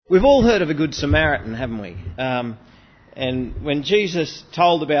We've all heard of a Good Samaritan, haven't we? And when Jesus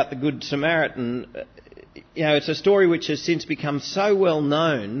told about the Good Samaritan, it's a story which has since become so well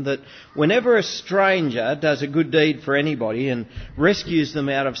known that whenever a stranger does a good deed for anybody and rescues them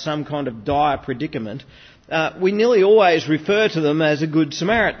out of some kind of dire predicament, we nearly always refer to them as a Good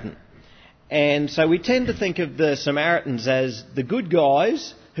Samaritan. And so we tend to think of the Samaritans as the good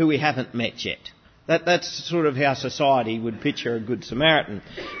guys who we haven't met yet. That's sort of how society would picture a Good Samaritan.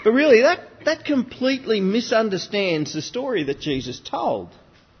 But really, that completely misunderstands the story that Jesus told.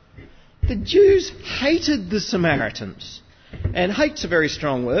 The Jews hated the Samaritans. And hate's a very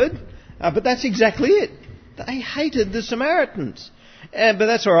strong word, but that's exactly it. They hated the Samaritans. But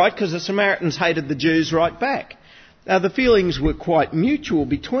that's all right, because the Samaritans hated the Jews right back. The feelings were quite mutual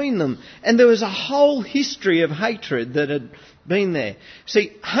between them, and there was a whole history of hatred that had been there.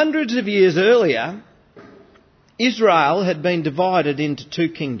 See, hundreds of years earlier, Israel had been divided into two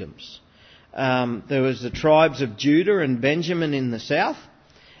kingdoms. There was the tribes of Judah and Benjamin in the south,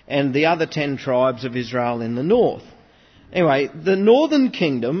 and the other 10 tribes of Israel in the north. Anyway, the northern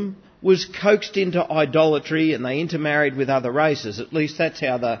kingdom was coaxed into idolatry, and they intermarried with other races. At least that's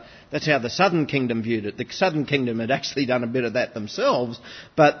how the southern kingdom viewed it. The southern kingdom had actually done a bit of that themselves,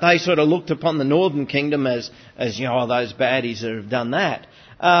 but they sort of looked upon the northern kingdom as those baddies that have done that.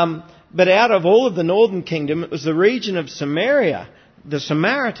 But out of all of the northern kingdom, it was the region of Samaria, the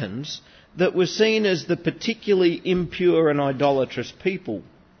Samaritans, that was seen as the particularly impure and idolatrous people.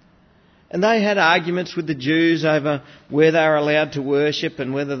 And they had arguments with the Jews over where they were allowed to worship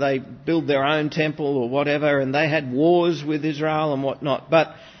and whether they build their own temple or whatever, and they had wars with Israel and whatnot.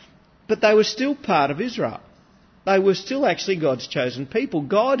 But they were still part of Israel. They were still actually God's chosen people.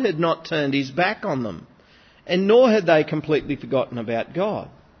 God had not turned his back on them, and nor had they completely forgotten about God.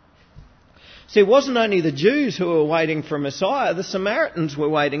 See, it wasn't only the Jews who were waiting for a Messiah, the Samaritans were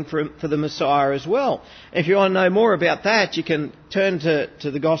waiting for the Messiah as well. If you want to know more about that, you can turn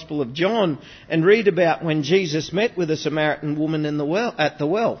to the Gospel of John and read about when Jesus met with a Samaritan woman at the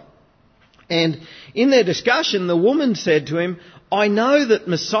well. And in their discussion, the woman said to him, "I know that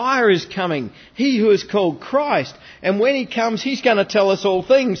Messiah is coming, he who is called Christ, and when he comes, he's going to tell us all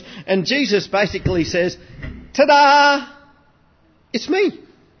things." And Jesus basically says, "Ta-da! It's me.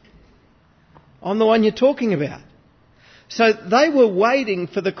 I'm the one you're talking about." So they were waiting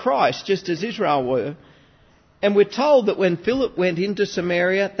for the Christ, just as Israel were. And we're told that when Philip went into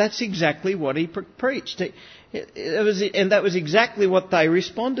Samaria, that's exactly what he preached. And that was exactly what they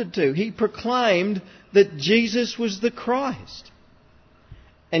responded to. He proclaimed that Jesus was the Christ.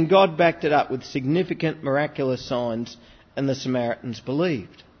 And God backed it up with significant miraculous signs, and the Samaritans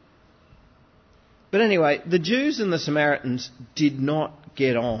believed. But anyway, the Jews and the Samaritans did not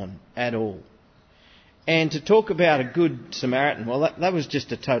get on at all. And to talk about a good Samaritan, well, that was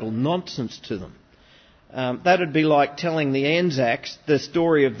just a total nonsense to them. That would be like telling the Anzacs the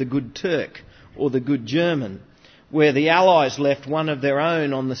story of the Good Turk or the Good German, where the Allies left one of their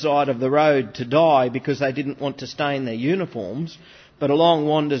own on the side of the road to die because they didn't want to stain their uniforms. But along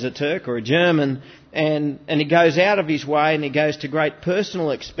wanders a Turk or a German, and he goes out of his way and he goes to great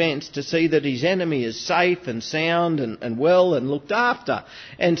personal expense to see that his enemy is safe and sound and well and looked after.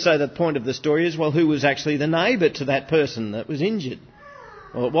 And so the point of the story is, well, who was actually the neighbour to that person that was injured?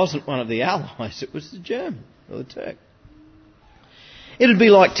 Well, it wasn't one of the Allies, it was the German or the Turk. It would be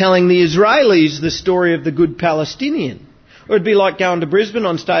like telling the Israelis the story of the good Palestinian. Or it'd be like going to Brisbane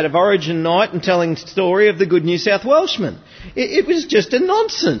on State of Origin night and telling the story of the good New South Welshman. It was just a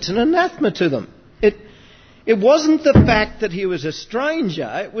nonsense, an anathema to them. It wasn't the fact that he was a stranger,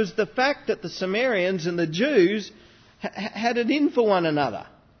 it was the fact that the Samaritans and the Jews had it in for one another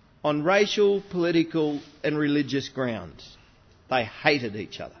on racial, political and religious grounds. They hated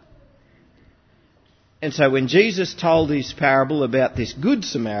each other. And so when Jesus told his parable about this good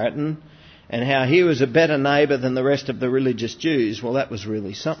Samaritan and how he was a better neighbour than the rest of the religious Jews, well, that was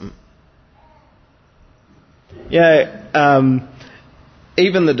really something.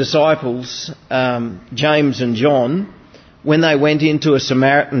 Even the disciples, James and John, when they went into a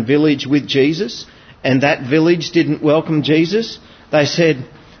Samaritan village with Jesus and that village didn't welcome Jesus, they said,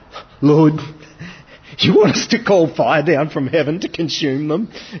 "Lord, you want us to call fire down from heaven to consume them?"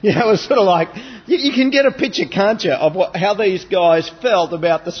 It was sort of like, you can get a picture, can't you, of how these guys felt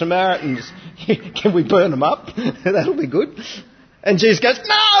about the Samaritans. Can we burn them up? That'll be good. And Jesus goes,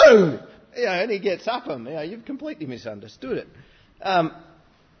 "No!" And he gets up them. You've completely misunderstood it.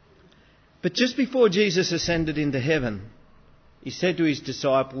 But just before Jesus ascended into heaven, he said to his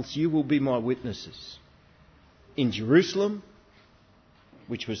disciples, "You will be my witnesses in Jerusalem,"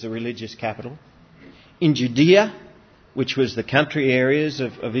 which was the religious capital, in Judea which was the country areas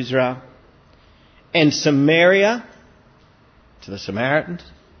of Israel, and Samaria, to the Samaritans,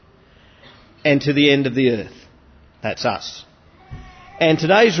 and to the end of the earth. That's us. And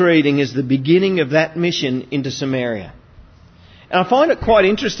today's reading is the beginning of that mission into Samaria. And I find it quite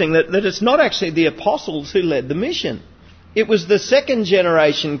interesting that it's not actually the apostles who led the mission. It was the second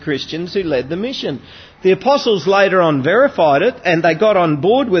generation Christians who led the mission. The apostles later on verified it and they got on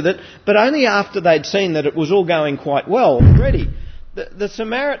board with it, but only after they'd seen that it was all going quite well already. The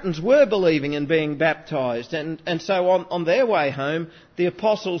Samaritans were believing and being baptised, and so on their way home, the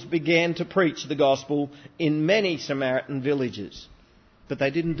apostles began to preach the gospel in many Samaritan villages. But they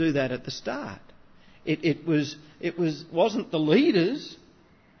didn't do that at the start. It wasn't the leaders,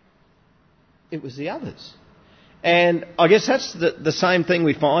 it was the others. And I guess that's the same thing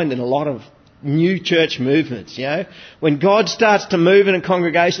we find in a lot of new church movements, you know. When God starts to move in a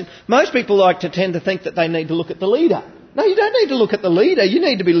congregation, most people like to tend to think that they need to look at the leader. No, you don't need to look at the leader. You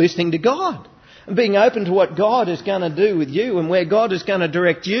need to be listening to God and being open to what God is going to do with you and where God is going to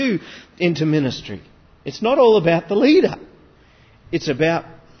direct you into ministry. It's not all about the leader. It's about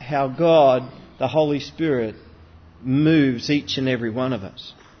how God, the Holy Spirit, moves each and every one of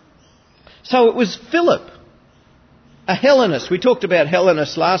us. So it was Philip, a Hellenist. We talked about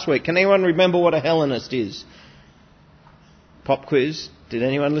Hellenists last week. Can anyone remember what a Hellenist is? Pop quiz. Did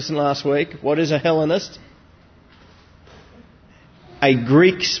anyone listen last week? What is a Hellenist? A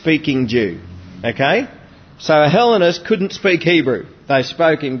Greek-speaking Jew. Okay? So a Hellenist couldn't speak Hebrew. They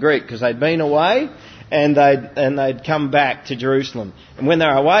spoke in Greek because they'd been away and they'd come back to Jerusalem. And when they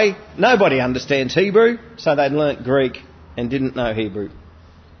were away, nobody understands Hebrew, so they'd learnt Greek and didn't know Hebrew.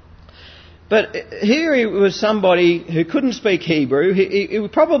 But here he was somebody who couldn't speak Hebrew. He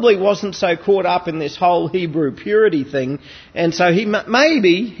probably wasn't so caught up in this whole Hebrew purity thing, and so he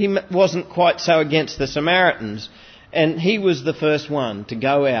wasn't quite so against the Samaritans. And he was the first one to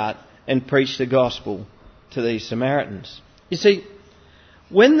go out and preach the gospel to these Samaritans. You see,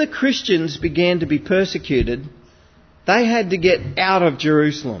 when the Christians began to be persecuted, they had to get out of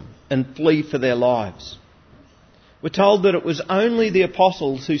Jerusalem and flee for their lives. We're told that it was only the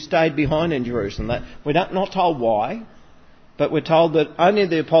apostles who stayed behind in Jerusalem. We're not told why, but we're told that only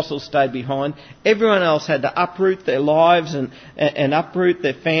the apostles stayed behind. Everyone else had to uproot their lives and uproot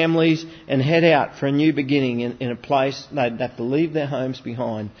their families and head out for a new beginning in a place. They'd have to leave their homes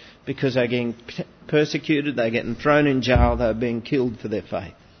behind because they're getting persecuted, they're getting thrown in jail, they're being killed for their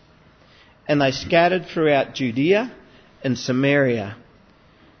faith. And they scattered throughout Judea and Samaria.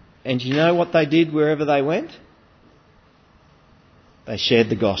 And you know what they did wherever they went? They shared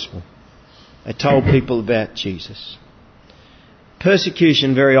the gospel. They told people about Jesus.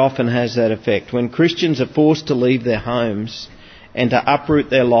 Persecution very often has that effect. When Christians are forced to leave their homes and to uproot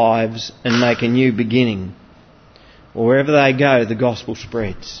their lives and make a new beginning, wherever they go, the gospel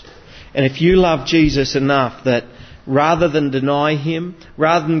spreads. And if you love Jesus enough that rather than deny Him,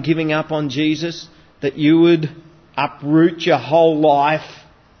 rather than giving up on Jesus, that you would uproot your whole life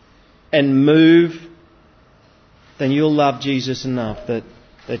and move, then you'll love Jesus enough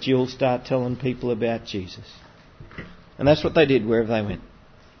that you'll start telling people about Jesus. And that's what they did wherever they went.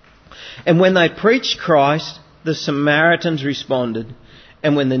 And when they preached Christ, the Samaritans responded.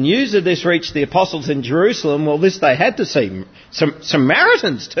 And when the news of this reached the apostles in Jerusalem, well, this they had to see. Some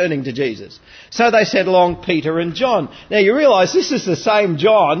Samaritans turning to Jesus. So they sent along Peter and John. Now you realise this is the same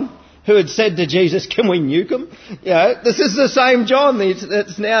John who had said to Jesus, can we nuke them? You know, this is the same John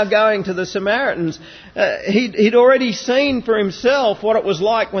that's now going to the Samaritans. He'd already seen for himself what it was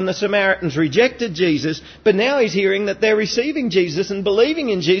like when the Samaritans rejected Jesus, but now he's hearing that they're receiving Jesus and believing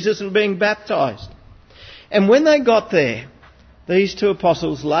in Jesus and being baptised. And when they got there, these two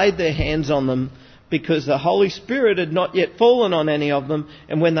apostles laid their hands on them because the Holy Spirit had not yet fallen on any of them,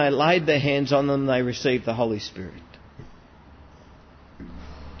 and when they laid their hands on them, they received the Holy Spirit.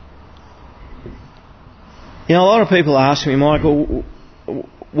 You know, a lot of people ask me, Michael,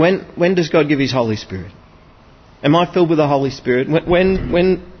 when does God give His Holy Spirit? Am I filled with the Holy Spirit?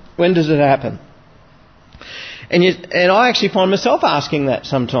 When does it happen? And I actually find myself asking that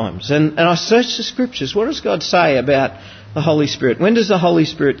sometimes. And I search the Scriptures. What does God say about the Holy Spirit? When does the Holy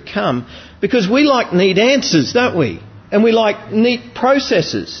Spirit come? Because we like neat answers, don't we? And we like neat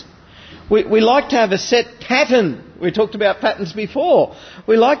processes. We like to have a set pattern. We talked about patterns before.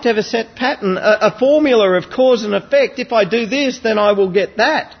 We like to have a set pattern, a formula of cause and effect. If I do this, then I will get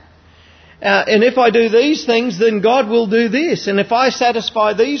that. And if I do these things, then God will do this. And if I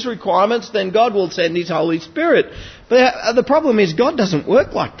satisfy these requirements, then God will send His Holy Spirit. But the problem is God doesn't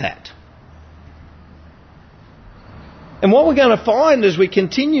work like that. And what we're going to find as we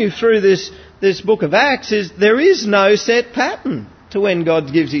continue through this this book of Acts is there is no set pattern to when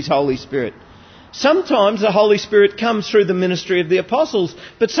God gives His Holy Spirit. Sometimes the Holy Spirit comes through the ministry of the apostles,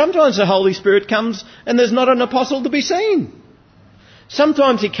 but sometimes the Holy Spirit comes and there's not an apostle to be seen.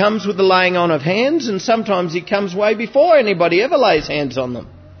 Sometimes He comes with the laying on of hands, and sometimes He comes way before anybody ever lays hands on them.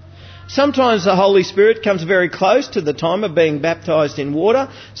 Sometimes the Holy Spirit comes very close to the time of being baptised in water.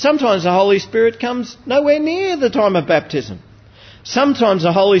 Sometimes the Holy Spirit comes nowhere near the time of baptism. Sometimes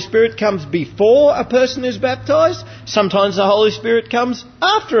the Holy Spirit comes before a person is baptised. Sometimes the Holy Spirit comes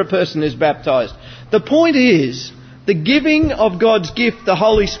after a person is baptised. The point is, the giving of God's gift, the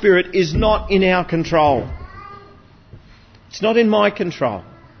Holy Spirit, is not in our control. It's not in my control.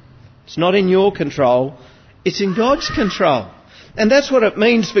 It's not in your control. It's in God's control. And that's what it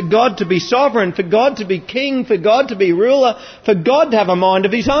means for God to be sovereign, for God to be king, for God to be ruler, for God to have a mind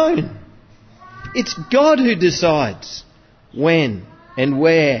of His own. It's God who decides when and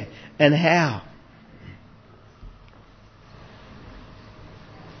where and how.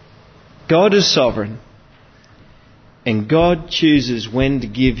 God is sovereign, and God chooses when to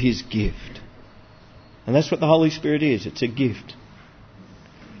give His gift. And that's what the Holy Spirit is. It's a gift.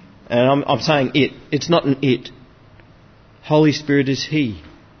 And I'm saying it. It's not an it. Holy Spirit is He.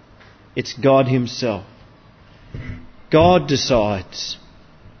 It's God Himself. God decides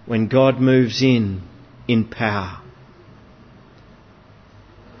when God moves in power.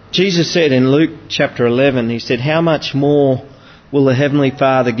 Jesus said in Luke chapter 11, He said, how much more will the Heavenly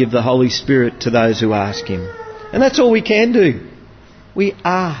Father give the Holy Spirit to those who ask Him? And that's all we can do. We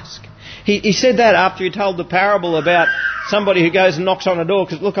ask. He said that after He told the parable about somebody who goes and knocks on a door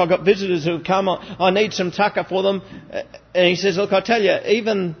because, look, I've got visitors who have come, I need some tucker for them. And He says, look, I tell you,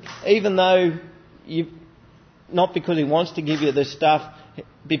 even though you, not because He wants to give you this stuff,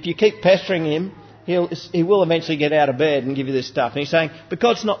 if you keep pestering Him, He will eventually get out of bed and give you this stuff. And He's saying, but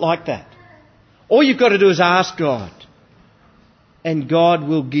God's not like that. All you've got to do is ask God, and God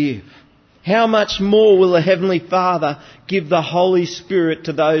will give. How much more will the Heavenly Father give the Holy Spirit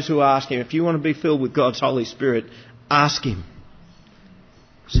to those who ask Him? If you want to be filled with God's Holy Spirit, ask Him.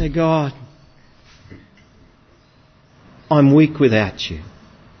 Say, God, I'm weak without You.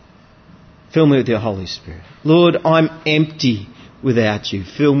 Fill me with Your Holy Spirit. Lord, I'm empty without You.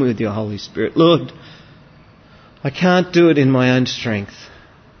 Fill me with Your Holy Spirit. Lord, I can't do it in my own strength.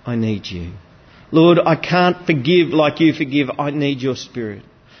 I need You. Lord, I can't forgive like You forgive. I need Your Spirit.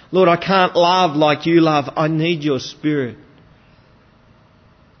 Lord, I can't love like You love. I need Your Spirit.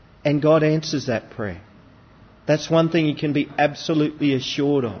 And God answers that prayer. That's one thing you can be absolutely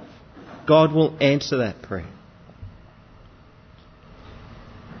assured of. God will answer that prayer.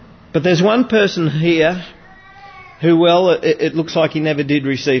 But there's one person here who, well, it looks like he never did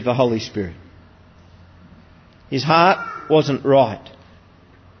receive the Holy Spirit. His heart wasn't right.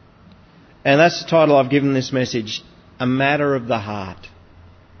 And that's the title I've given this message, A Matter of the Heart.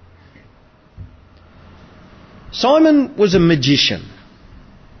 Simon was a magician.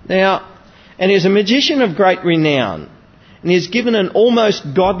 Now, and he was a magician of great renown. And he is given an almost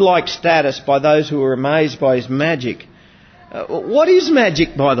godlike status by those who are amazed by his magic. What is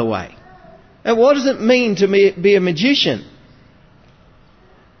magic, by the way? And what does it mean to be a magician?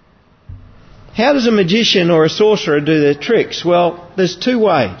 How does a magician or a sorcerer do their tricks? Well, there's two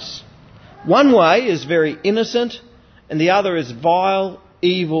ways. One way is very innocent, and the other is vile,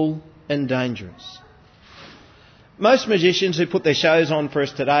 evil, and dangerous. Most magicians who put their shows on for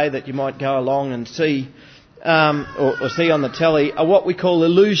us today that you might go along and see or see on the telly are what we call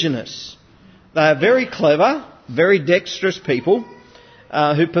illusionists. They are very clever, very dexterous people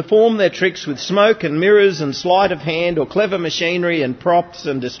who perform their tricks with smoke and mirrors and sleight of hand or clever machinery and props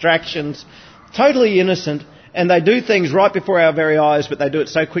and distractions. Totally innocent, and they do things right before our very eyes, but they do it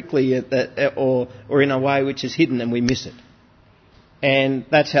so quickly or in a way which is hidden and we miss it. And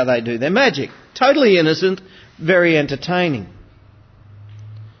that's how they do their magic. Totally innocent, very entertaining.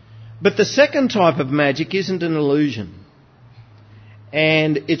 But the second type of magic isn't an illusion,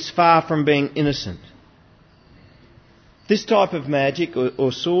 and it's far from being innocent. This type of magic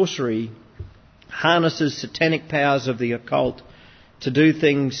or sorcery harnesses satanic powers of the occult to do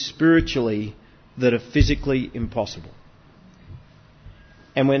things spiritually that are physically impossible.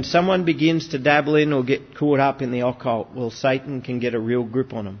 And when someone begins to dabble in or get caught up in the occult, well, Satan can get a real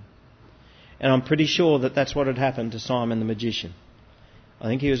grip on them. And I'm pretty sure that that's what had happened to Simon the magician. I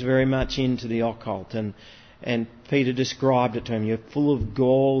think he was very much into the occult, and Peter described it to him. You're full of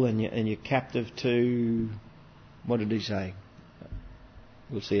gall and you're captive to... What did he say?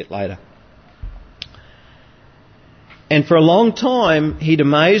 We'll see it later. And for a long time, he'd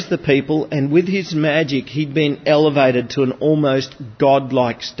amazed the people, and with his magic, he'd been elevated to an almost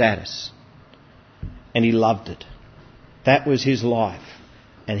godlike status. and he loved it. That was his life,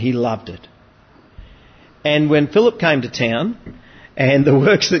 and he loved it. And when Philip came to town, and the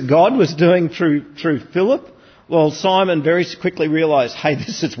works that God was doing through Philip, well, Simon very quickly realised, hey,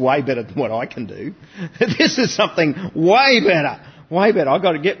 this is way better than what I can do. This is something way better. Way better. I've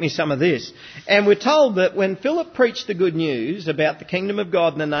got to get me some of this. And we're told that when Philip preached the good news about the kingdom of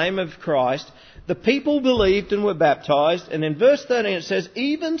God in the name of Christ, the people believed and were baptised. And in verse 13 it says,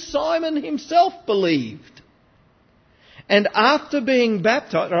 even Simon himself believed. And after being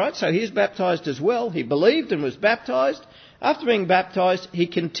baptised, all right, so he's baptised as well. He believed and was baptised. After being baptised, he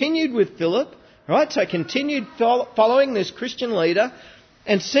continued with Philip, right? So continued following this Christian leader.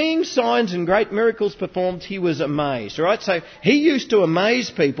 And seeing signs and great miracles performed, he was amazed. Right? So he used to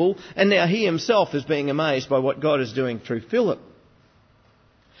amaze people, and now he himself is being amazed by what God is doing through Philip.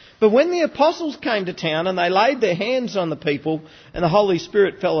 But when the apostles came to town and they laid their hands on the people and the Holy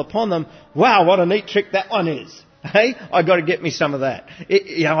Spirit fell upon them, wow, what a neat trick that one is. Hey, I've got to get me some of that.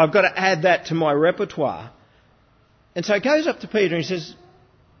 I've got to add that to my repertoire. And so he goes up to Peter and he says,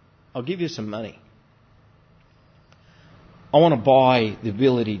 I'll give you some money. I want to buy the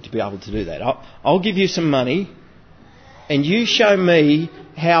ability to be able to do that. I'll give you some money and you show me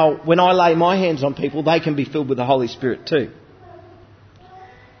how when I lay my hands on people, they can be filled with the Holy Spirit too.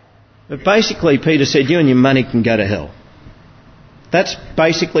 But basically, Peter said, you and your money can go to hell. That's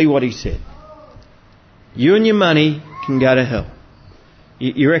basically what he said. You and your money can go to hell.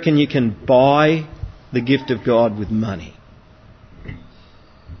 You reckon you can buy the gift of God with money?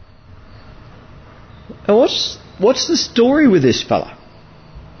 And what's the story with this fella?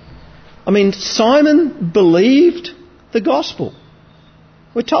 I mean, Simon believed the gospel.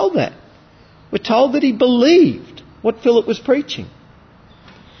 We're told that. We're told that he believed what Philip was preaching.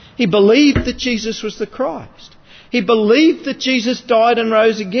 He believed that Jesus was the Christ. He believed that Jesus died and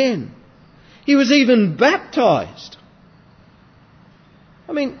rose again. He was even baptised.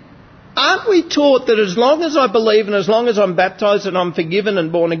 I mean, aren't we taught that as long as I believe and as long as I'm baptised and I'm forgiven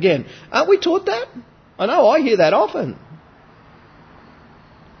and born again? Aren't we taught that? I know, I hear that often.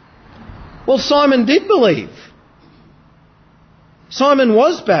 Well, Simon did believe. Simon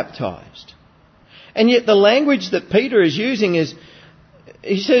was baptised. And yet the language that Peter is using is,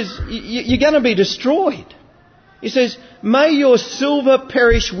 he says, you're going to be destroyed. He says, may your silver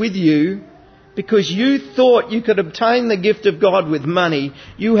perish with you because you thought you could obtain the gift of God with money.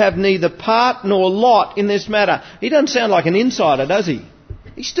 You have neither part nor lot in this matter. He doesn't sound like an insider, does he?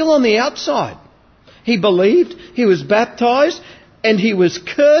 He's still on the outside. He believed, he was baptised, and he was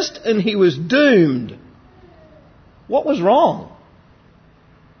cursed and he was doomed. What was wrong?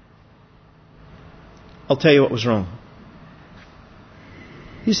 I'll tell you what was wrong.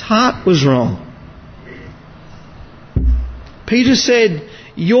 His heart was wrong. Peter said,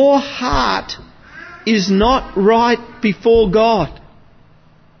 your heart is not right before God.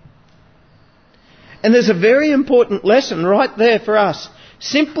 And there's a very important lesson right there for us.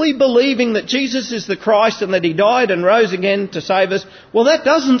 Simply believing that Jesus is the Christ and that he died and rose again to save us, well, that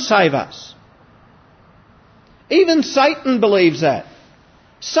doesn't save us. Even Satan believes that.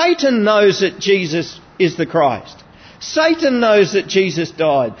 Satan knows that Jesus is the Christ. Satan knows that Jesus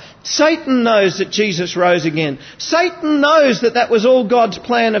died. Satan knows that Jesus rose again. Satan knows that that was all God's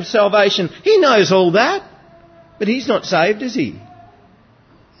plan of salvation. He knows all that. But he's not saved, is he?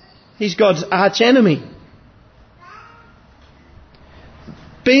 He's God's archenemy.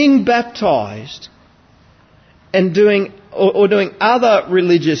 Being baptised and doing other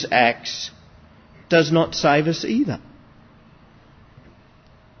religious acts does not save us either.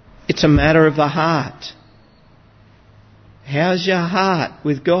 It's a matter of the heart. How's your heart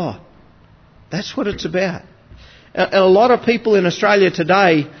with God? That's what it's about. And a lot of people in Australia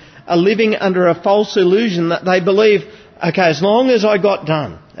today are living under a false illusion that they believe, okay, as long as I got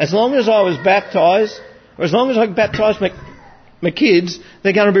done, as long as I was baptised, or as long as I baptised my kids,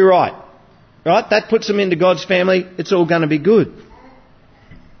 they're going to be right. Right? That puts them into God's family. It's all going to be good.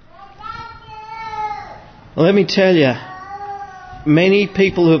 Well, let me tell you, many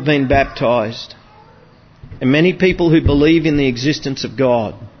people who have been baptised and many people who believe in the existence of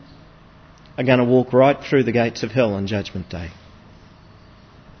God are going to walk right through the gates of hell on Judgment Day.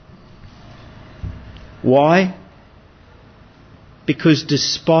 Why? Because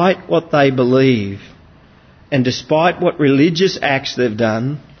despite what they believe, and despite what religious acts they've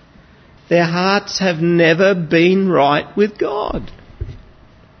done, their hearts have never been right with God.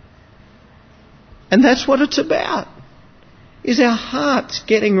 And that's what it's about. Is our hearts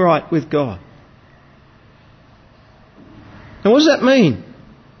getting right with God? Now what does that mean?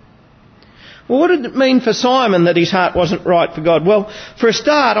 Well, what did it mean for Simon that his heart wasn't right for God? Well, for a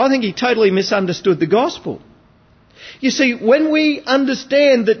start, I think he totally misunderstood the gospel. You see, when we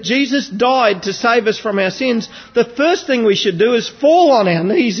understand that Jesus died to save us from our sins, the first thing we should do is fall on our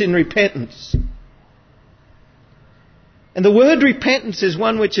knees in repentance. And the word repentance is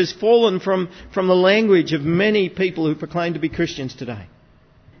one which has fallen from the language of many people who proclaim to be Christians today.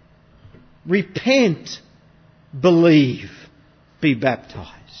 Repent, believe, be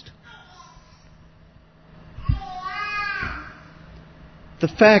baptized. The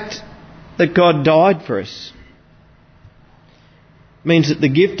fact that God died for us means that the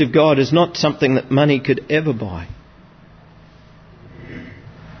gift of God is not something that money could ever buy.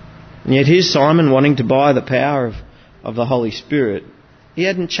 And yet here's Simon wanting to buy the power of the Holy Spirit. He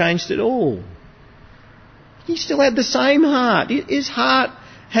hadn't changed at all. He still had the same heart. His heart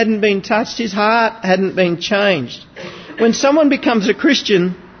hadn't been touched. His heart hadn't been changed. When someone becomes a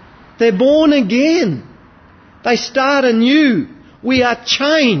Christian, they're born again. They start anew. We are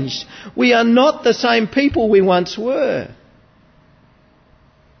changed. We are not the same people we once were.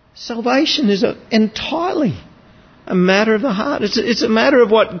 Salvation is entirely a matter of the heart. It's a matter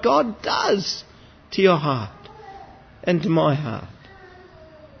of what God does to your heart and to my heart.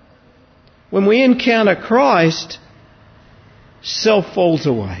 When we encounter Christ, self falls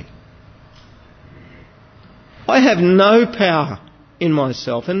away. I have no power in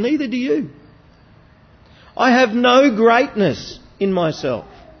myself, and neither do you. I have no greatness in myself,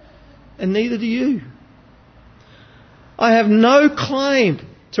 and neither do you. I have no claim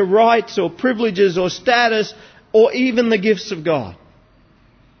to rights or privileges or status or even the gifts of God.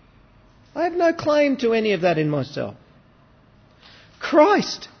 I have no claim to any of that in myself.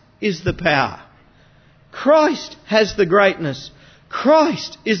 Christ is the power. Christ has the greatness.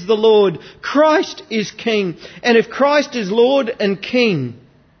 Christ is the Lord. Christ is King. And if Christ is Lord and King,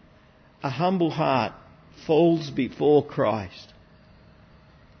 a humble heart falls before Christ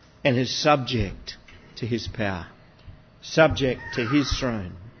and is subject to His power, subject to His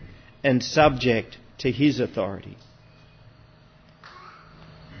throne, and subject to His authority.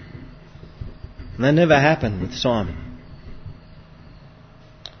 And that never happened with Simon.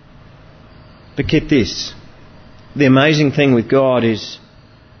 But get this, the amazing thing with God is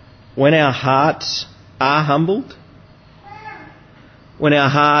when our hearts are humbled, when our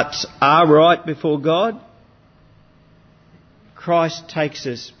hearts are right before God, Christ takes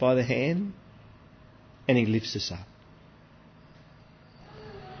us by the hand and He lifts us up.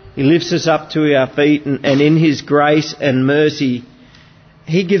 He lifts us up to our feet, and in His grace and mercy,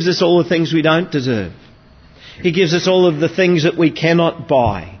 He gives us all the things we don't deserve. He gives us all of the things that we cannot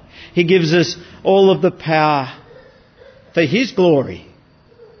buy. He gives us all of the power for His glory,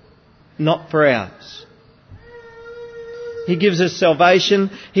 not for ours. He gives us salvation.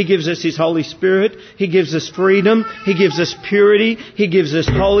 He gives us His Holy Spirit. He gives us freedom. He gives us purity. He gives us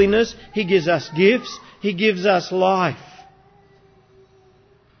holiness. He gives us gifts. He gives us life.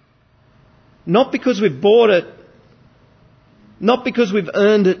 Not because we've bought it, not because we've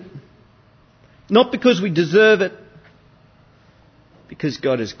earned it, not because we deserve it, because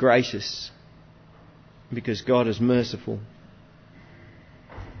God is gracious, because God is merciful.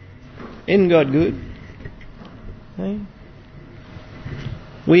 Isn't God good? Okay.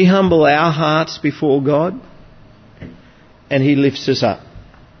 We humble our hearts before God and He lifts us up.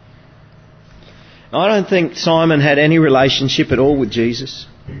 I don't think Simon had any relationship at all with Jesus.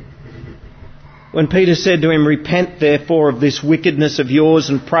 When Peter said to him, "Repent therefore of this wickedness of yours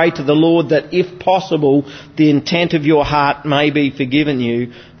and pray to the Lord that if possible the intent of your heart may be forgiven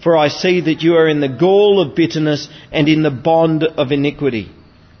you, for I see that you are in the gall of bitterness and in the bond of iniquity."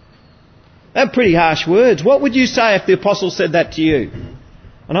 They're pretty harsh words. What would you say if the apostle said that to you?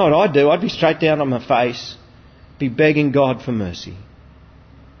 I know what I'd do. I'd be straight down on my face, be begging God for mercy.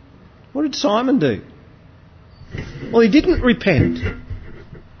 What did Simon do? Well, he didn't repent.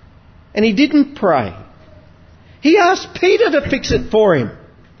 And he didn't pray. He asked Peter to fix it for him.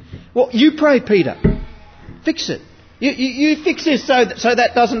 Well, you pray, Peter. Fix it. You fix this so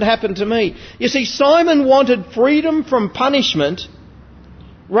that doesn't happen to me. You see, Simon wanted freedom from punishment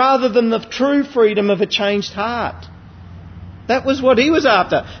rather than the true freedom of a changed heart. That was what he was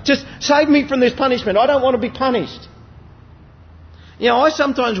after. Just save me from this punishment. I don't want to be punished. You know, I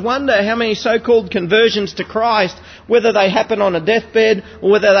sometimes wonder how many so-called conversions to Christ, whether they happen on a deathbed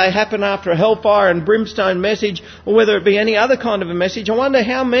or whether they happen after a hellfire and brimstone message or whether it be any other kind of a message, I wonder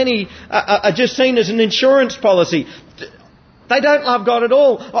how many are just seen as an insurance policy. They don't love God at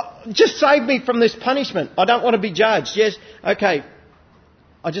all. Just save me from this punishment. I don't want to be judged. Yes, okay.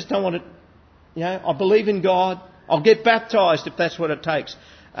 I just don't want to, I believe in God. I'll get baptised if that's what it takes.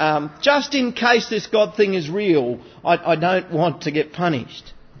 just in case this God thing is real, I don't want to get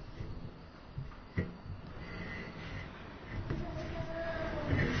punished.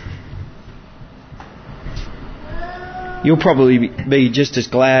 You'll probably be just as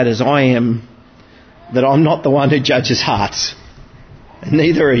glad as I am that I'm not the one who judges hearts. And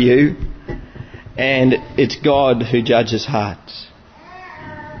neither are you. And it's God who judges hearts.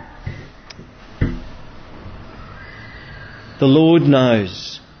 The Lord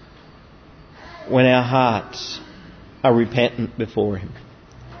knows when our hearts are repentant before Him.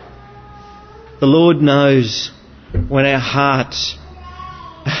 The Lord knows when our hearts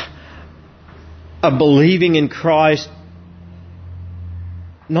are believing in Christ,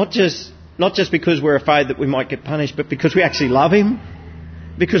 not just because we're afraid that we might get punished, but because we actually love Him,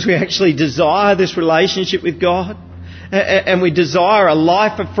 because we actually desire this relationship with God, and we desire a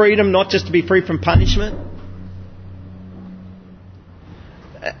life of freedom, not just to be free from punishment.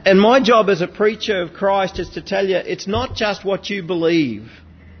 And my job as a preacher of Christ is to tell you, it's not just what you believe.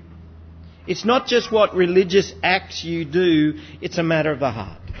 It's not just what religious acts you do. It's a matter of the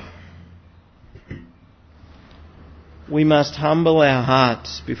heart. We must humble our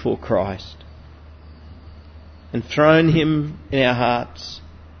hearts before Christ, enthrone Him in our hearts,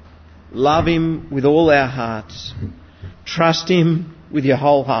 love Him with all our hearts, trust Him with your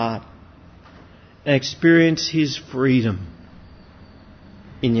whole heart, and experience His freedom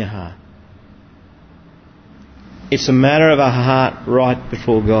in your heart. It's a matter of a heart right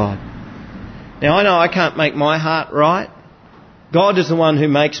before God. Now I know I can't make my heart right. God is the one who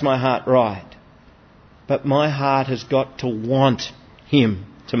makes my heart right. But my heart has got to want Him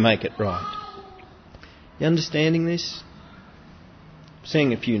to make it right. You understanding this? I'm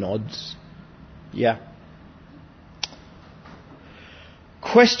seeing a few nods. Yeah.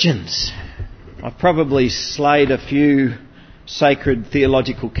 Questions? I've probably slayed a few sacred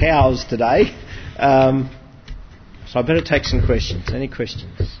theological cows today. So I better take some questions. Any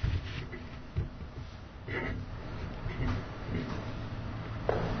questions?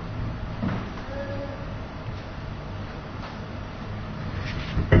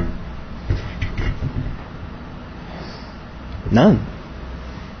 None.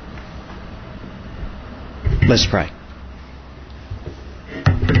 Let's pray.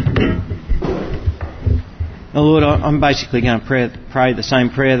 Now, Lord, I'm basically going to pray the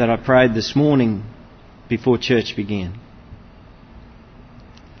same prayer that I prayed this morning before church began.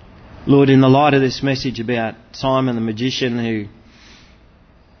 Lord, in the light of this message about Simon the magician who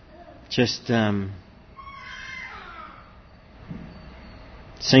just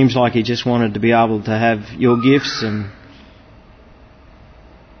seems like he just wanted to be able to have your gifts and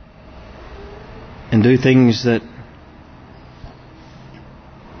do things that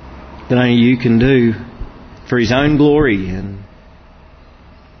only you can do for his own glory and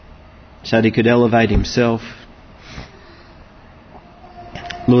so that he could elevate himself.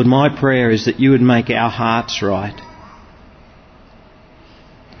 Lord, my prayer is that you would make our hearts right,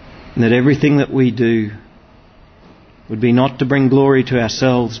 and that everything that we do would be not to bring glory to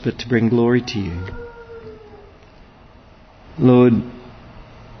ourselves but to bring glory to you. Lord,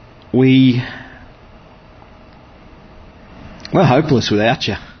 we're hopeless without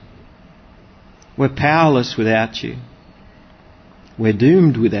you. We're powerless without you. We're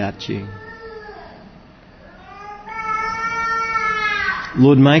doomed without you.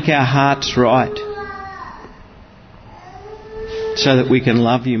 Lord, make our hearts right so that we can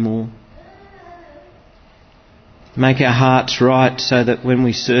love you more. Make our hearts right so that when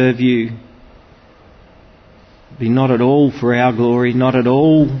we serve you, be not at all for our glory, not at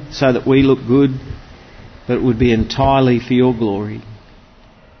all so that we look good, but it would be entirely for your glory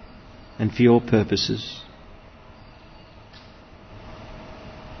and for your purposes.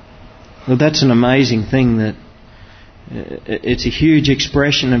 Well, that's an amazing thing, that it's a huge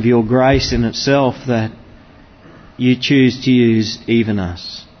expression of your grace in itself that you choose to use even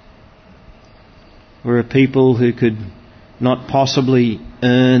us. We're a people who could not possibly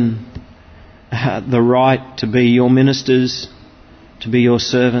earn the right to be your ministers, to be your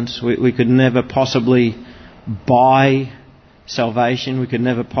servants. We could never possibly buy salvation. We could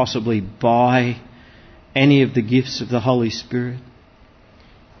never possibly buy any of the gifts of the Holy Spirit.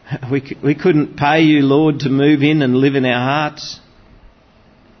 We couldn't pay you, Lord, to move in and live in our hearts.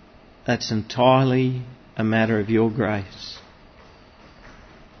 That's entirely a matter of your grace.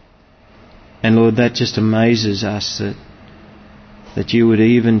 And Lord, that just amazes us that you would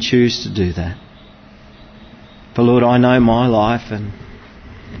even choose to do that. For Lord, I know my life, and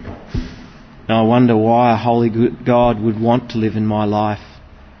I wonder why a holy God would want to live in my life.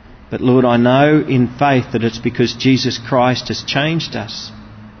 But Lord, I know in faith that it's because Jesus Christ has changed us.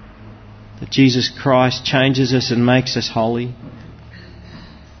 that Jesus Christ changes us and makes us holy.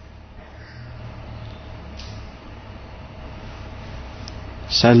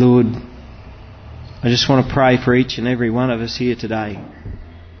 So Lord, I just want to pray for each and every one of us here today.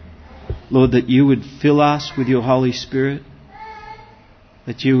 Lord, that you would fill us with your Holy Spirit,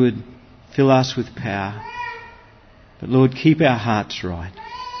 that you would fill us with power. But Lord, keep our hearts right.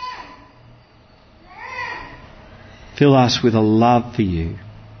 Fill us with a love for you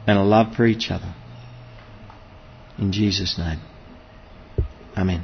and a love for each other. In Jesus' name. Amen.